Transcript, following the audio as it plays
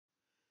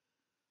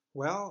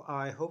Well,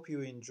 I hope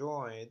you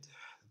enjoyed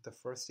the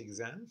first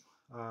exam.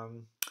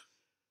 Um,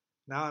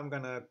 Now I'm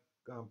gonna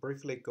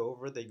briefly go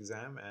over the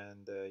exam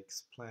and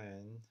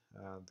explain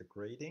the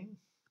grading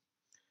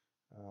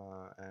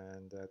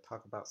and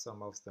talk about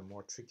some of the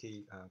more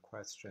tricky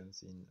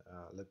questions in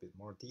a little bit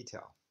more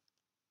detail.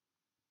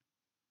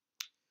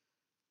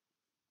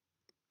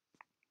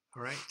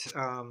 All right,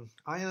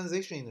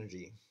 ionization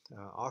energy,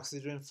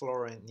 oxygen,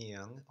 fluorine,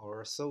 neon,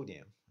 or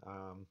sodium.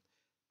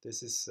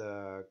 This is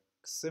a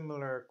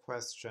similar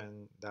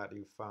question that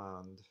you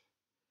found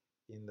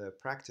in the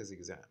practice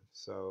exam.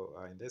 So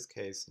in this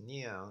case,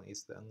 neon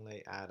is the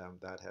only atom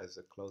that has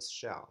a closed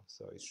shell,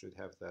 so it should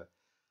have the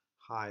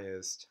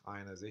highest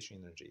ionization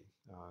energy,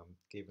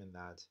 given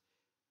that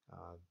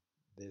uh,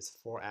 these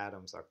four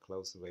atoms are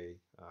closely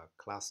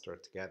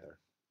clustered together.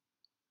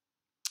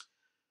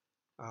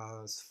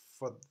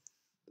 For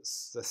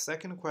the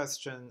second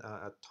question,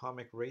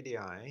 atomic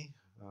radii,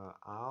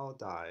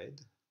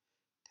 iodide,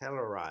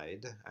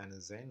 telluride, and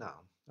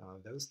xenon.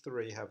 Those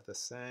three have the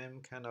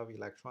same kind of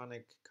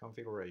electronic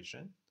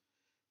configuration.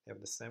 They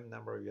have the same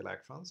number of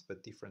electrons,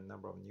 but different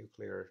number of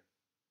nuclear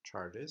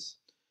charges.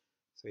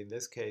 So in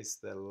this case,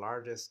 the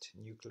largest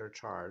nuclear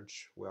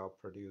charge will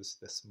produce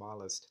the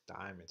smallest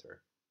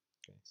diameter.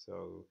 Okay,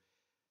 so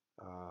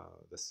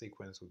the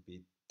sequence would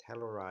be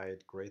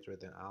telluride greater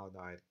than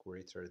iodide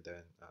greater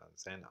than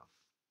xenon.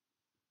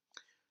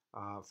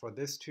 For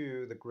this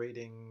two, the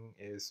grading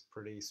is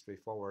pretty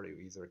straightforward. You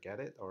either get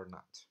it or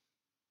not.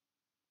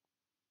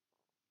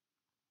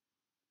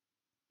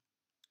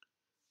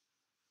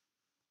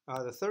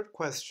 The third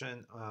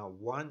question,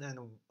 one and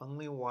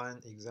only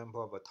one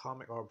example of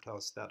atomic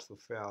orbitals that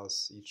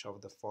fulfills each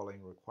of the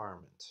following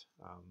requirement.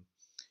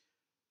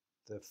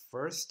 The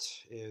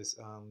first is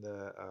on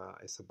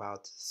it's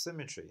about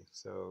symmetry.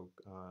 So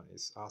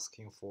it's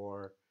asking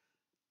for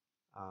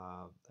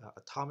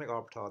atomic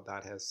orbital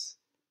that has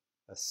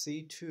a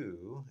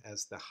C2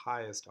 as the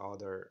highest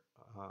order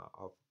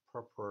of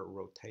proper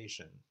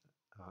rotation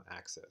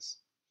axis.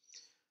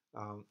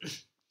 Um,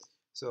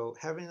 so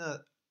having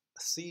a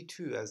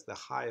C2 as the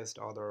highest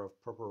order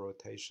of proper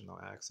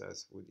rotational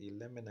axis would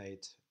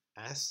eliminate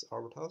s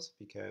orbitals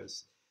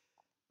because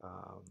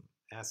um,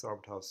 s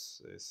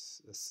orbitals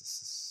is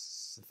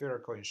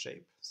spherical in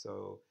shape,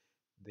 so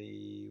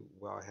they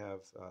will have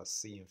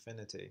C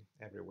infinity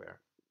everywhere.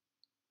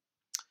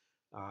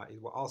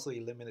 It will also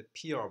eliminate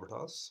p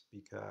orbitals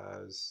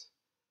because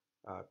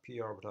p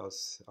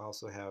orbitals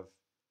also have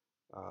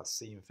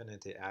C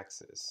infinity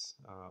axis.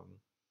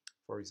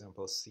 For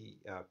example,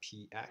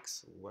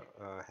 px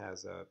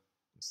has a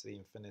C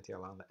infinity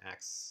along the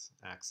x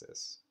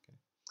axis.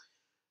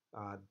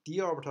 Okay. D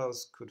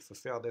orbitals could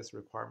fulfill this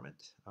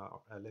requirement,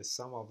 at least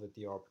some of the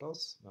D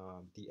orbitals,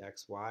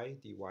 dxy,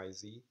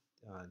 dyz,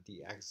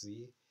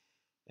 dxz,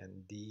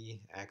 and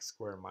dx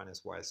squared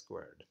minus y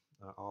squared,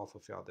 all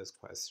fulfill this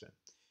question.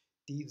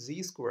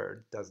 Dz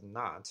squared does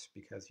not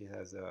because it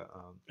has a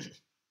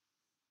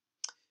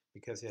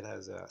because it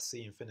has a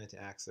C infinity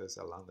axis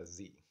along the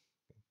z.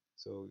 Okay.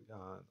 So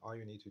all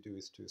you need to do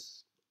is to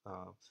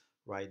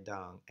write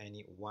down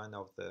any one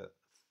of the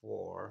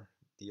four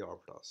d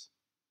orbitals.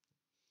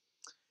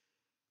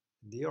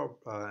 The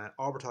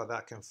orbital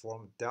that can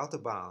form delta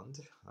bond,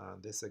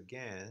 this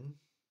again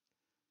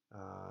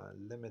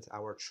limit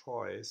our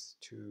choice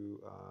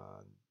to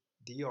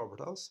d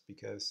orbitals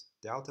because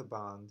delta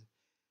bond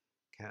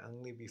can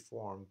only be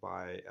formed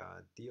by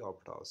d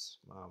orbitals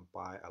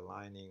by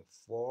aligning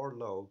four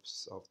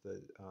lobes of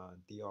the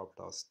d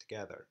orbitals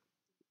together.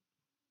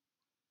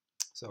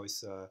 So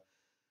it's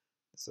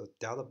so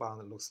delta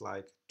bond looks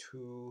like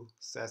two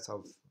sets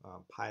of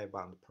pi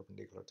bond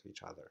perpendicular to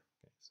each other.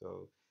 Okay,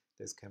 so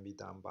this can be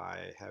done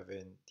by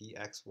having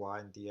dxy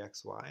and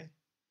dxy,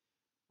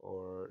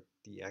 or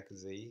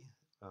dxz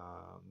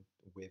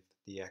with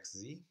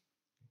dxz.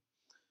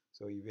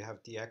 So if you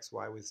have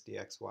dxy with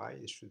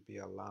dxy, it should be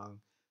along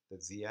the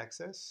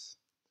z-axis.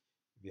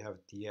 If you have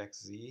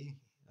dxz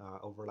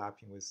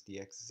overlapping with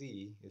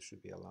dxz, it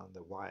should be along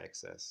the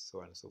y-axis, so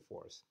on and so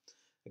forth.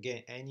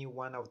 Again, any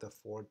one of the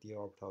four d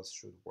orbitals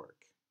should work.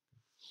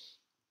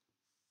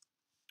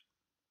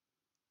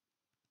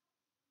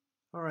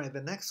 All right,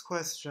 the next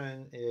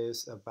question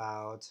is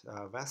about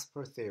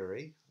VSEPR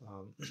theory.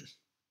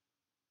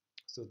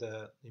 So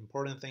the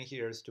important thing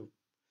here is to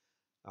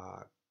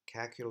uh,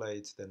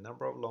 calculate the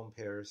number of lone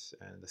pairs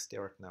and the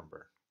steric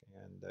number.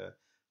 And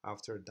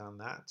after done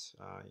that,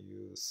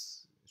 you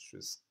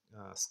should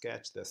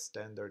sketch the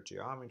standard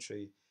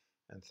geometry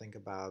and think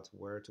about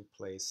where to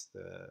place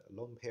the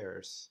lone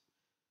pairs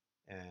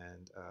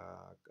and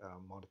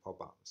multiple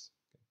bonds.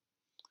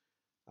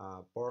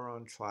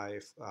 Bromium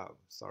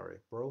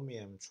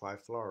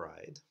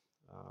trifluoride.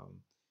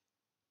 Um,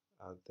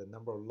 the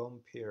number of lone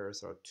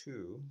pairs are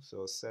 2,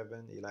 so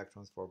 7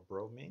 electrons for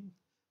bromine,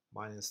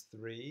 minus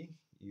 3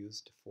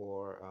 used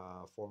for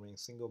forming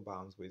single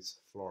bonds with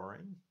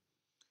fluorine.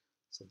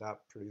 So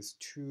that produces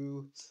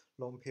 2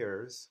 lone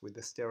pairs with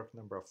the steric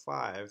number of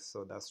 5,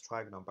 so that's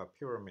trigonal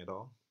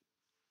bipyramidal,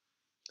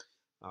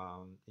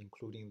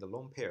 including the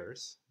lone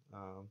pairs.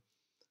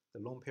 the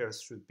lone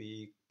pairs should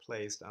be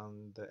placed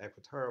on the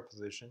equatorial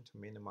position to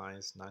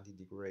minimize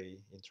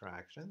 90-degree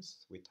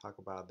interactions. We talk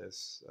about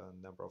this a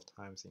number of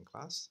times in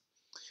class.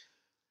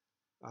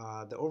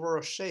 The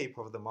overall shape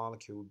of the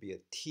molecule would be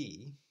a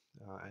T,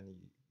 and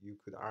you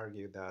could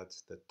argue that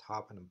the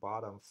top and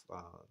bottom,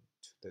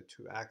 the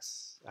two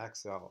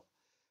axial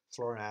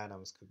fluorine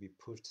atoms could be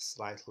pushed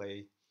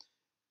slightly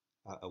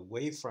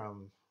away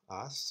from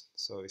us,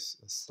 so it's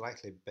a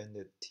slightly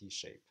bended T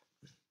shape.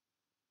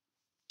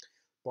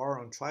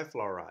 Boron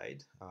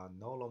trifluoride,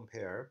 no lone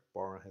pair.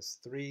 Boron has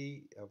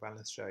 3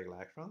 valence shell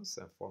electrons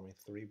and forming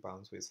 3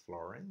 bonds with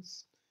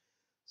fluorines.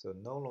 So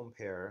no lone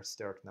pair,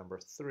 steric number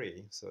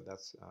 3, so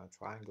that's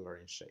triangular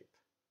in shape.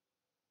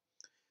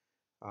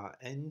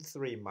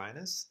 N3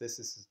 minus, this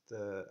is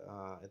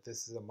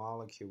a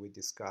molecule we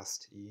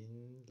discussed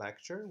in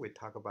lecture. We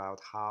talk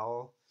about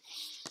how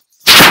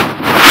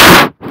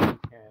you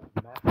can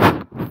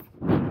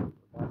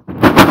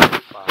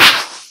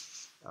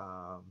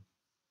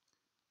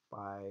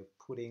by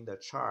putting the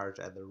charge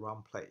at the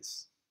wrong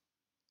place.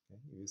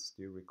 Okay, you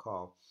still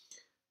recall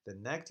the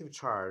negative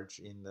charge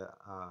in the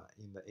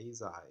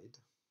azide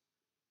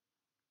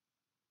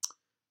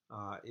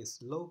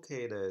is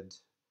located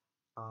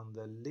on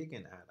the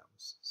ligand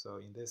atoms. So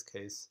in this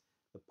case,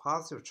 the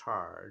positive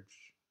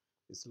charge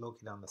is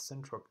located on the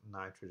central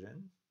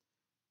nitrogen,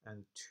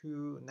 and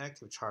 2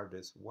 negative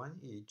charges, one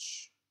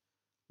each,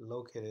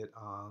 located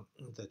on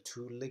the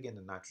 2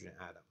 ligand nitrogen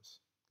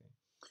atoms. Okay.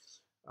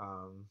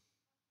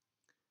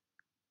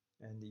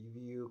 And if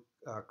you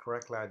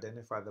correctly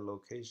identify the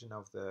location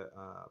of the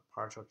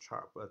partial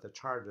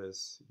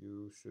charges,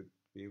 you should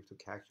be able to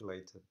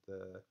calculate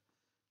the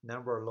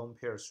number of lone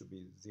pairs should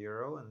be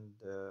 0, and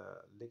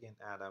the ligand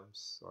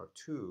atoms are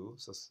 2,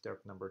 so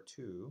step number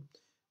 2,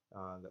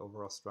 the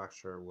overall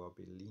structure will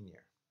be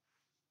linear.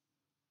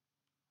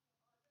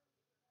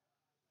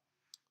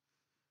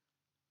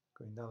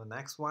 Going down the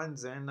next one,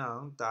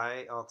 xenon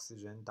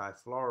dioxygen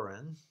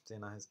difluorine.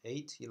 Xenon has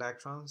 8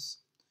 electrons.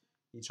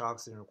 Each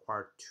oxygen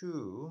requires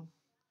 2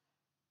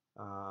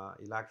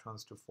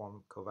 electrons to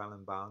form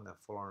covalent bond, and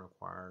fluorine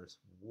requires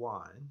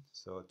 1.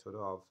 So a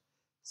total of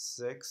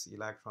 6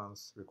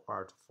 electrons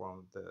required to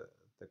form the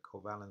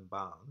covalent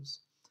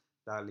bonds.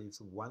 That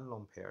leaves 1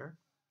 lone pair.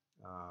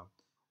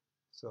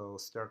 So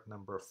step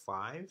number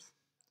 5.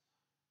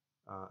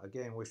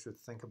 Again, we should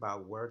think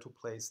about where to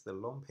place the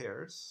lone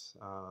pairs.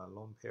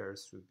 Lone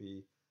pairs should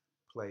be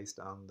placed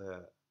on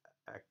the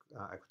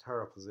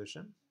equatorial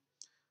position.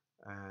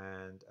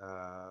 And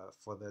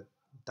for the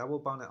double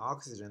bonded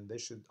oxygen, they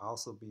should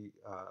also be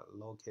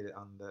located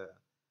on the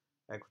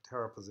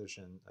equatorial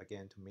position,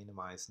 again, to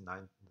minimize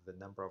the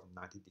number of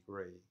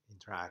 90-degree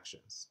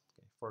interactions.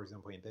 Okay. For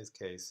example, in this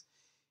case,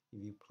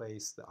 if you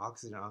place the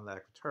oxygen on the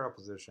equatorial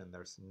position,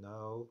 there's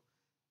no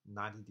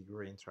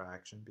 90-degree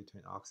interaction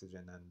between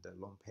oxygen and the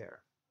lone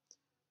pair.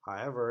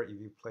 However, if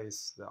you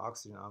place the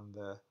oxygen on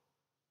the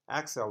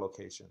axial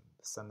location,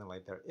 suddenly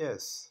there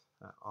is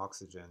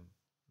oxygen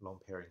lone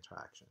pair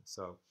interaction.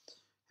 So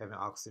having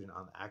oxygen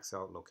on the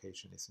axial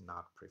location is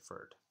not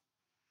preferred.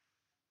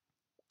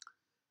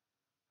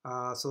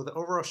 So the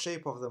overall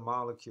shape of the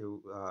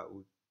molecule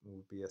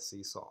would be a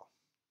seesaw.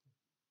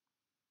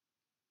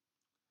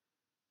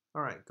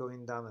 All right,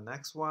 going down the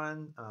next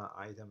one,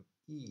 item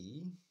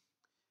E,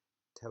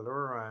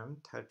 tellurium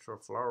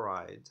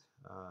tetrafluoride,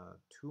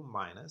 2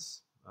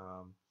 minus.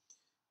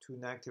 2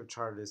 negative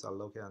charges are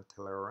located on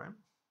tellurium.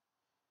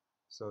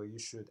 So you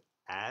should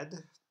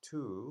add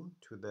 2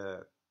 to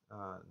the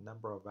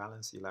number of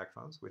valence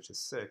electrons, which is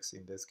 6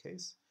 in this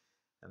case,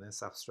 and then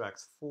subtract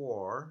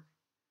 4,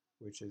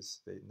 which is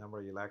the number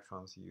of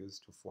electrons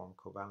used to form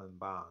covalent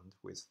bond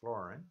with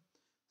fluorine.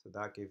 So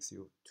that gives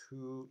you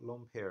 2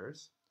 lone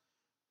pairs.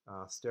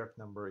 Steric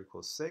number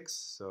equals 6,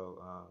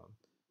 so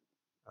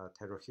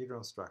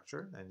tetrahedron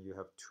structure, and you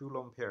have 2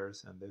 lone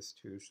pairs, and these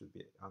 2 should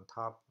be on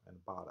top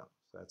and bottom,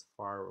 so as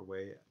far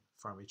away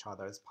from each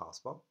other as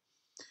possible.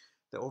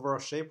 The overall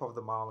shape of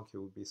the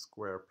molecule would be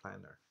square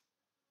planar.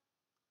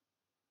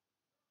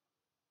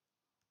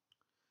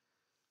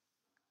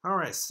 All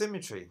right,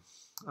 symmetry.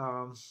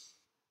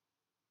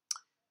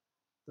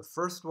 The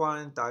first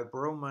one,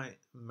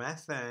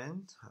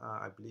 dibromethane.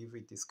 I believe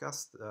we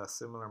discussed a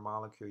similar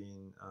molecule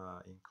in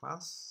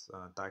class,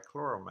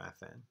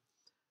 dichloromethane.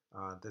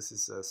 This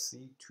is a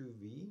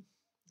C2V.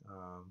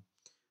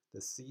 The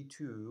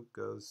C2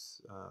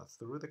 goes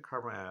through the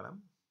carbon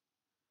atom,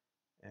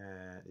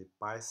 and it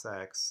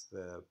bisects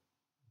the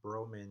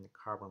bromine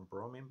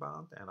carbon-bromine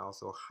bond and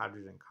also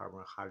hydrogen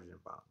carbon-hydrogen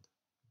bond.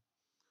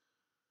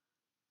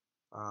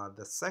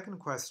 The second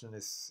question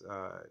is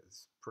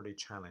pretty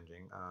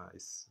challenging.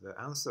 The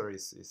answer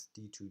is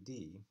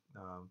D2D.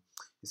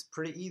 It's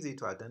pretty easy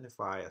to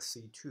identify a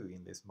C2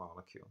 in this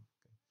molecule,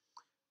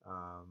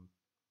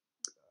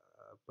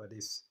 but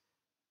it's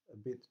a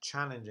bit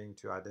challenging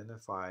to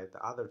identify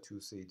the other 2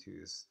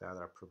 C2s that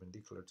are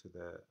perpendicular to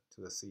the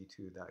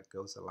C2 that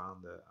goes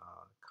along the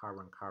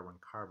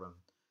carbon-carbon-carbon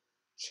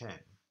chain.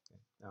 Okay.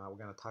 We're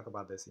going to talk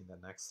about this in the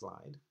next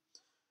slide.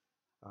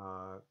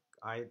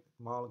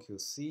 molecule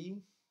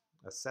C,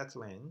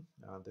 acetylene,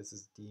 this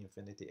is D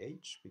infinity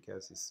H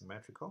because it's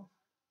symmetrical.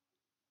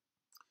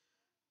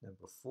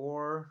 Number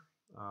 4,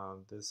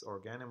 this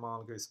organic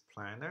molecule is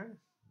planar.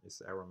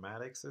 It's an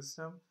aromatic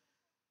system.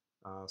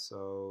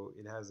 So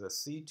it has a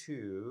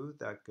C2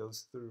 that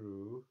goes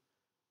through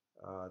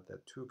the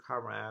 2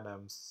 carbon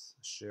atoms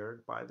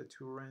shared by the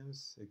 2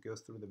 rings. It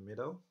goes through the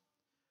middle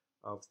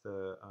of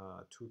the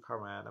 2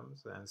 carbon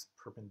atoms and it's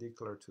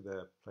perpendicular to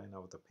the plane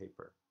of the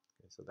paper.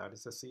 Okay, so that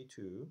is a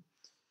C2.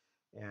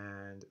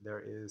 And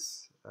there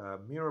is a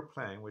mirror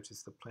plane, which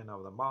is the plane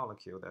of the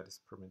molecule that is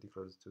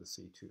perpendicular to the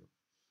C2.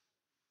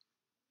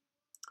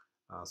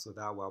 So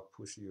that will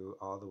push you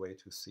all the way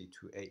to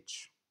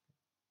C2H.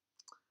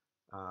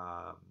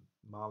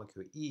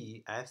 Molecule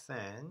E,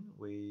 ethane,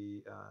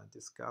 we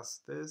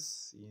discussed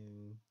this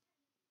in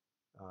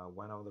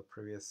one of the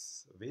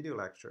previous video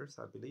lectures,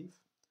 I believe.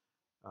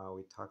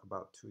 We talk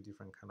about 2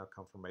 different kind of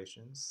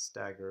conformations,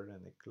 staggered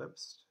and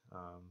eclipsed.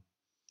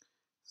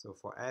 So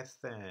for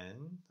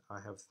ethane,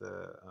 I have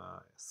the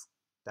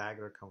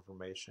staggered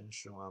conformation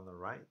shown on the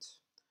right,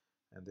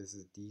 and this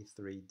is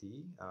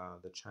D3D.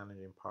 The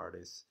challenging part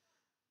is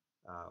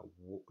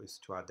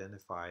to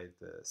identify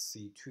the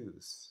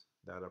C2s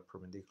that are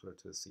perpendicular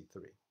to the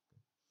C3.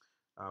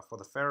 For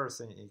the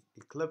ferrocene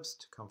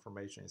eclipsed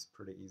conformation, it's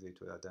pretty easy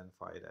to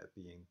identify it as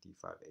being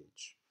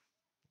D5H.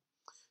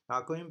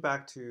 Now going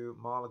back to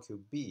molecule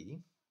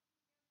B,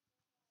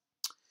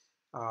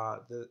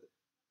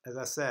 as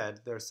I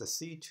said, there's a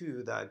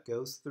C2 that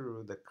goes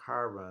through the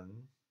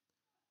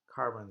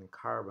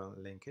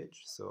carbon-carbon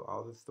linkage. So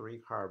all the 3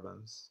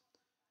 carbons,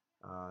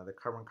 the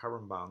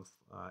carbon-carbon bond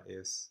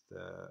is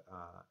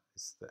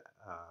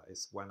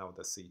one of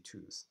the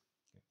C2s.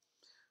 Okay.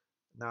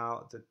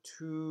 Now the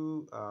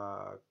 2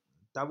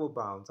 double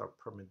bonds are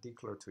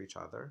perpendicular to each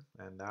other,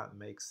 and that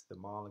makes the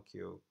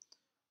molecule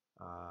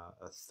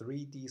a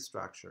 3D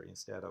structure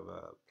instead of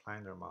a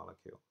planar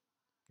molecule.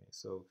 Okay,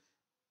 so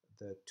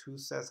the 2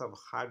 sets of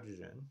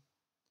hydrogen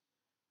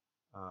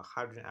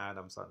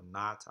atoms are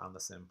not on the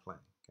same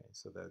plane. Okay,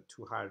 so the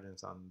 2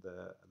 hydrogens on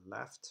the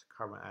left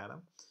carbon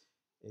atom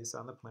is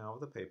on the plane of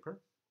the paper,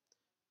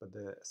 but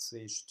the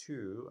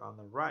CH2 on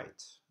the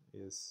right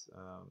is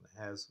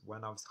has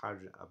one of its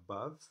hydrogen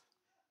above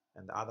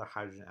and the other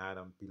hydrogen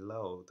atom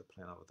below the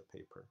plane of the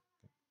paper.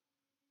 Okay.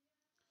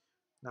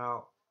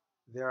 Now,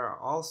 there are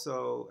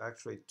also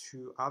actually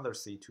 2 other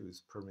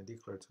C2s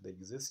perpendicular to the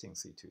existing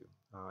C2.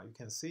 You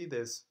can see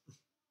this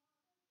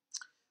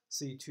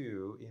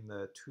C2 in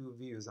the 2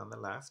 views on the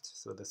left.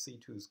 So the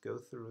C2s go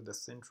through the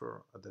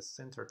center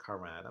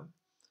carbon atom,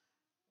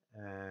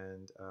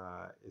 and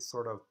it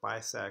sort of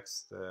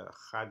bisects the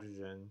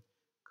hydrogen,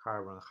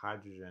 carbon,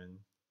 hydrogen,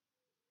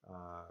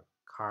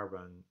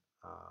 carbon,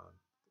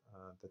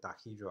 the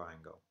dihedral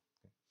angle.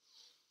 Okay.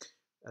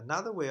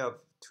 Another way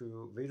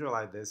to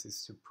visualize this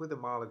is to put the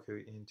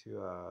molecule into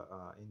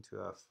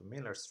a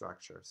familiar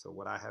structure. So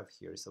what I have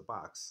here is a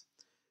box,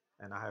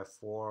 and I have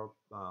 4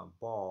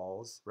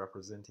 balls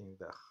representing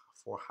the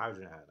 4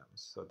 hydrogen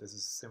atoms. So this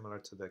is similar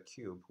to the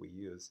cube we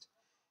used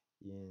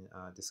in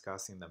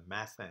discussing the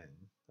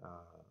methane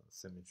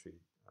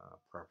symmetry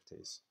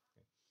properties.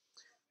 Okay.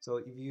 So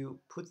if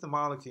you put the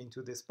molecule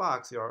into this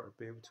box, you'll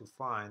be able to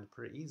find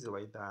pretty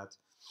easily that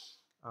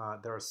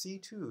there are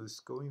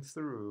C2s going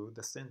through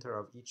the center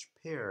of each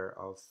pair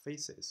of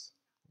faces.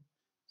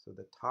 So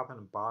the top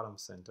and bottom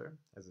center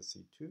has a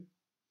C2.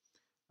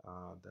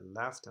 The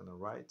left and the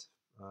right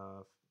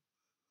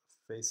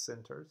face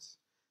centers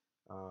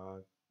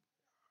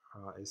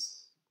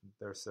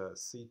there's a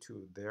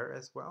C2 there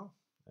as well,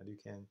 and you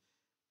can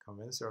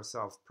convince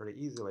yourself pretty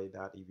easily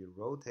that if you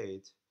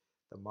rotate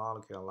the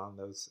molecule along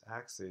those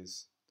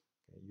axes,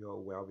 okay, you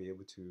will be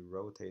able to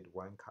rotate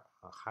one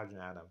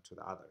hydrogen atom to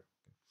the other, okay.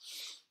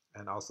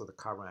 And also the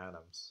carbon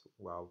atoms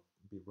will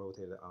be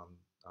rotated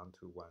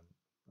onto one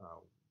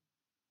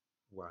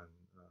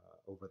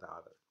over the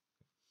other.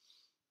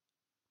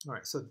 All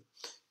right, so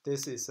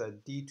this is a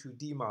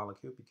D2D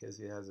molecule because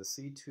it has a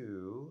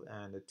C2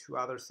 and the 2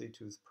 other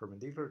C2s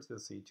perpendicular to the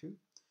C2,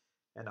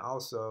 and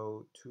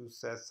also 2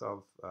 sets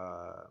of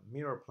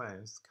mirror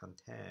planes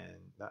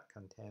contain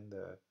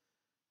the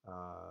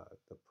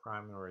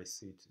primary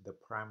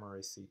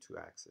C2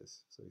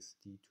 axis. So it's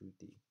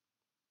D2D.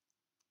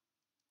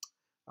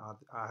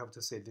 I have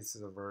to say this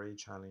is a very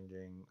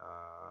challenging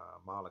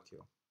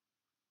molecule.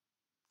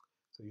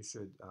 So you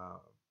should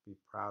be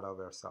proud of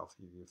yourself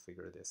if you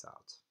figure this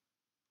out.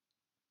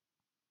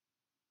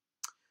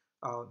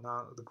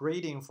 Now, the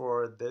grading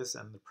for this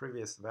and the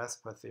previous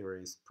VSEPR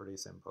theory is pretty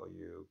simple.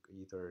 You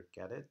either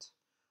get it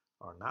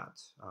or not.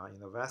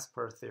 In the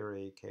VSEPR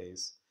theory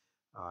case,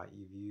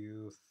 if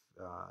you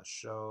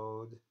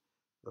showed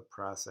the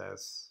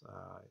process,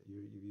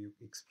 you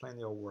explain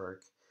your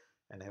work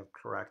and have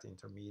correct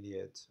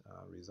intermediate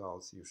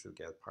results, you should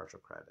get partial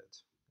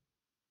credit.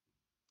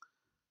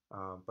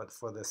 But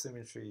for the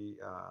symmetry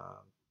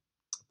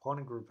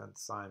point group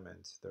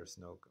assignment, there's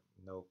no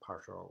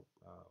partial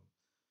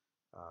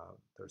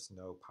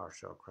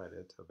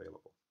credit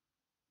available.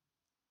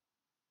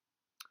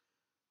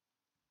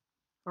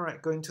 All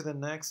right, going to the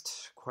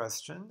next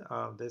question.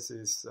 This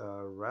is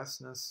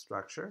resonance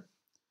structure.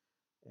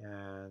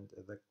 And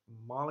the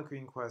molecule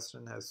in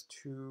question has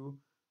two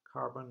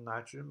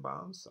carbon-nitrogen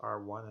bonds,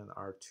 R1 and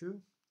R2.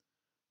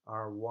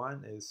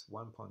 R1 is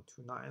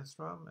 1.29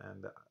 angstrom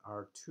and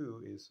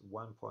R2 is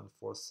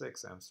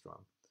 1.46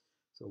 angstrom.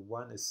 So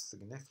one is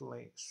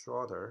significantly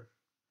shorter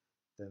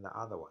than the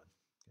other one.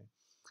 Okay?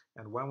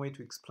 And one way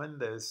to explain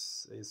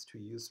this is to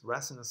use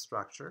resonance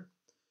structure.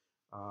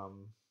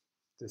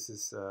 This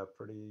is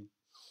pretty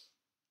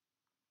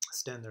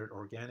standard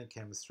organic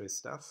chemistry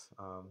stuff.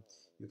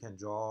 You can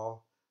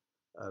draw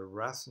a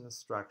resonance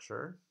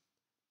structure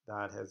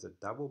that has a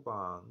double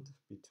bond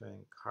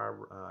between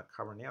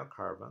carbonyl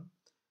carbon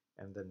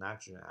and the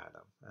nitrogen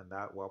atom, and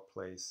that will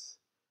place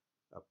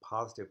a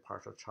positive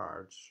partial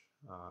charge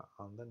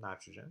on the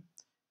nitrogen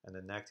and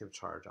a negative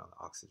charge on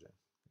the oxygen.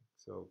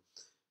 So,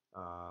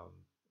 um,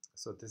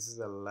 so this is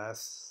a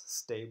less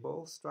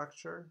stable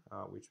structure,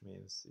 which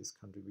means its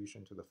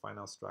contribution to the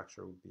final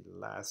structure would be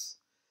less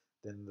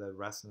than the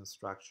resonance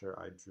structure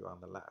I drew on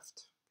the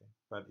left. Okay?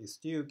 But it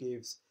still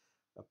gives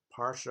a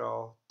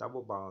partial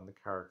double bond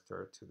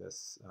character to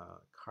this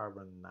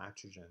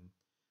carbon-nitrogen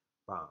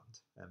bond,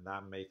 and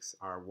that makes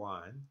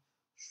R1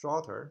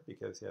 shorter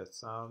because it has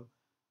some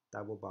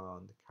double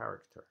bond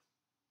character.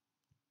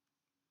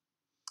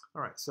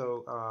 All right,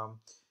 so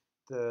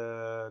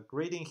the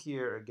grading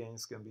here again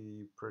is going to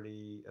be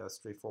pretty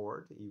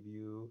straightforward. If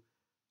you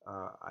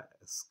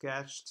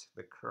sketched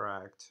the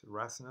correct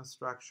resonance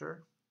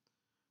structure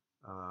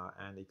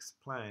and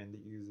explained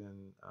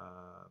using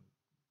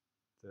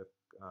the,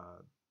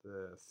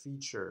 the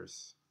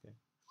features, okay,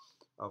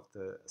 of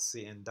the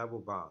CN double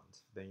bond,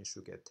 then you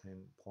should get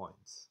 10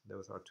 points.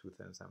 Those are two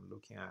things I'm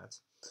looking at.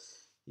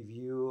 If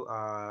you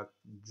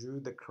drew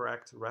the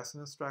correct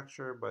resonance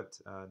structure but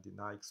did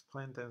not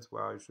explain things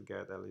well, you should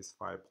get at least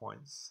 5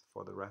 points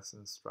for the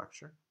resonance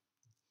structure.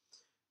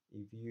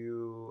 If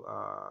you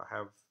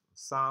have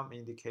some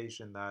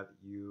indication that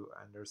you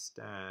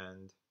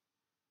understand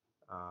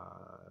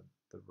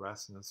the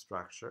resonance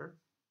structure,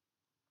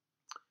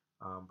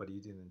 but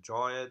you didn't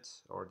enjoy it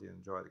or didn't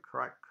enjoy it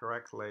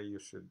correctly, you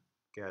should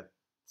get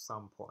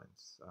some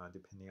points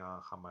depending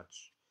on how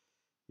much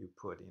you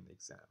put in the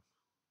exam.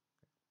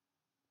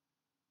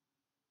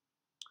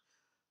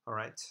 All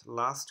right,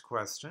 last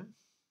question.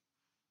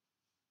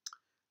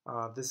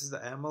 This is the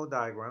MO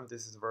diagram.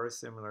 This is very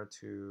similar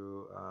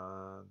to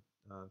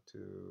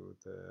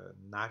the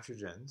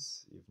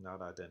nitrogens, if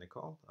not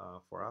identical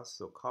for us.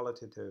 So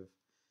qualitative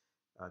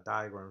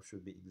diagram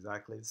should be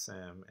exactly the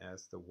same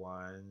as the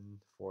one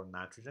for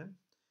nitrogen,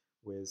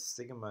 with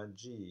sigma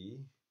G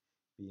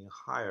being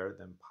higher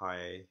than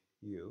pi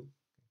U.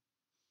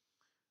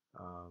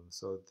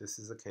 So this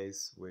is a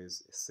case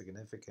with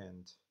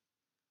significant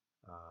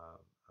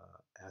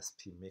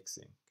sp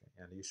mixing, okay?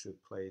 And you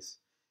should place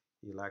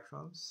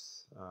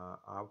electrons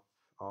up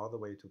all the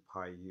way to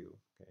pi U.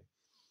 Okay,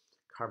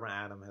 carbon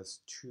atom has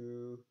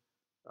two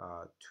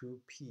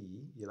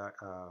 2p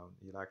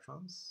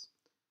electrons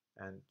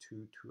and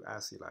two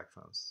 2s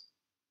electrons.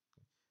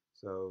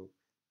 So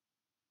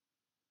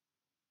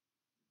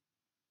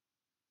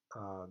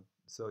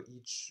so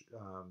each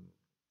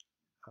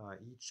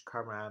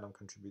carbon atom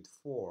contributes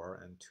 4,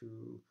 and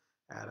two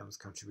atoms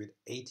contribute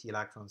 8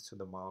 electrons to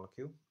the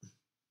molecule.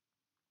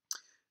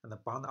 And the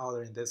bond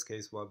order in this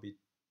case will be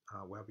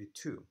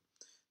 2.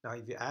 Now,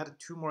 if you add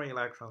 2 more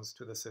electrons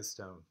to the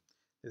system,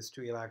 these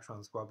 2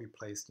 electrons will be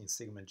placed in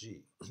sigma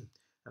G,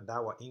 and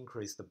that will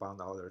increase the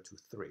bond order to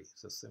 3,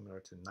 so similar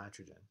to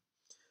nitrogen.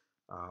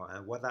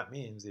 And what that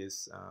means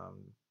is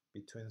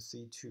between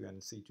C2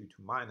 and C22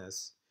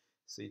 minus,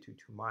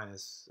 C22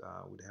 minus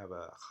would have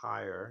a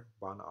higher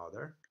bond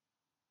order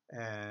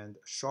and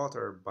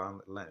shorter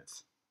bond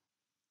length.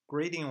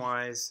 Grading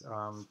wise,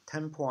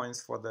 10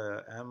 points for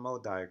the MO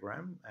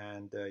diagram,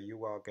 and you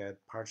will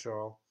get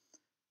partial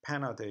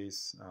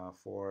penalties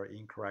for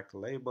incorrect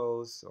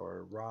labels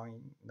or wrong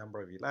number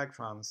of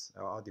electrons.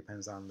 It all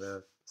depends on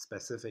the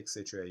specific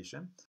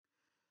situation.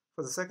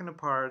 For the second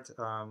part,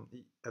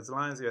 as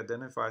long as you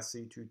identify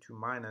C22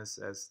 minus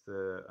as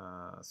the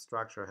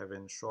structure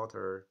having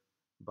shorter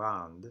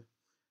bond,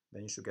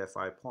 then you should get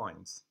 5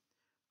 points.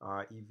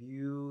 If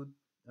you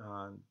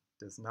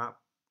does not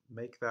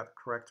make that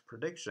correct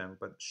prediction,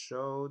 but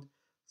showed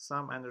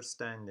some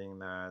understanding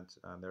that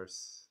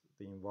there's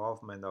the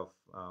involvement of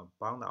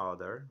bond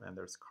order and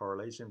there's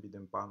correlation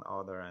between bond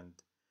order and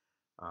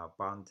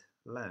bond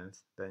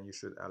length, then you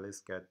should at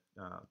least get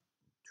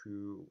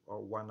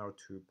 1 or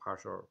 2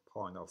 partial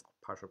point of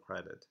partial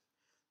credit,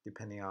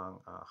 depending on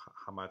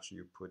how much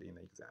you put in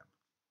the exam.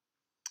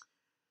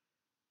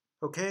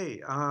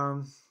 Okay,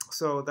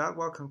 so that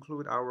will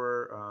conclude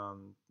our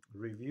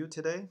review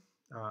today.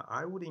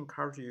 I would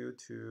encourage you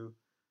to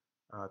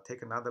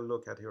take another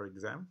look at your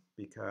exam,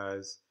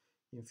 because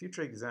in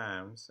future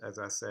exams, as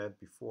I said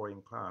before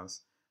in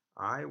class,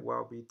 I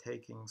will be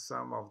taking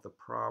some of the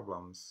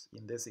problems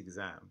in this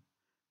exam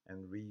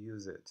and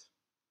reuse it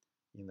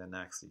in the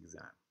next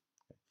exam.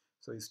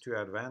 So it's to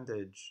your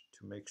advantage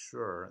to make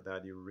sure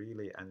that you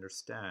really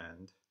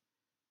understand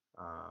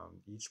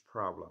each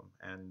problem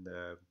and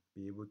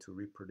be able to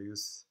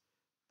reproduce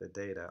the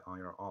data on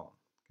your own.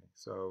 Okay?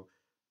 So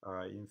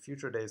in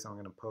future days, I'm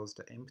going to post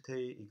the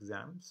empty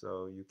exams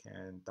so you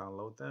can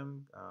download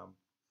them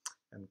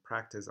and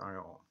practice on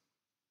your own.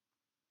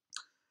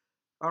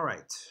 All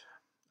right.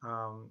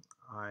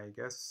 I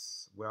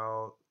guess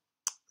we'll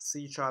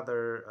see each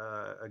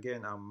other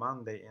again on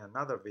Monday in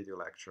another video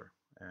lecture,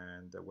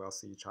 and we'll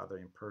see each other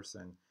in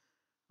person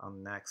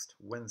on next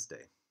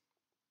Wednesday.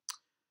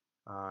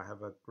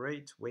 Have a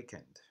great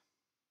weekend.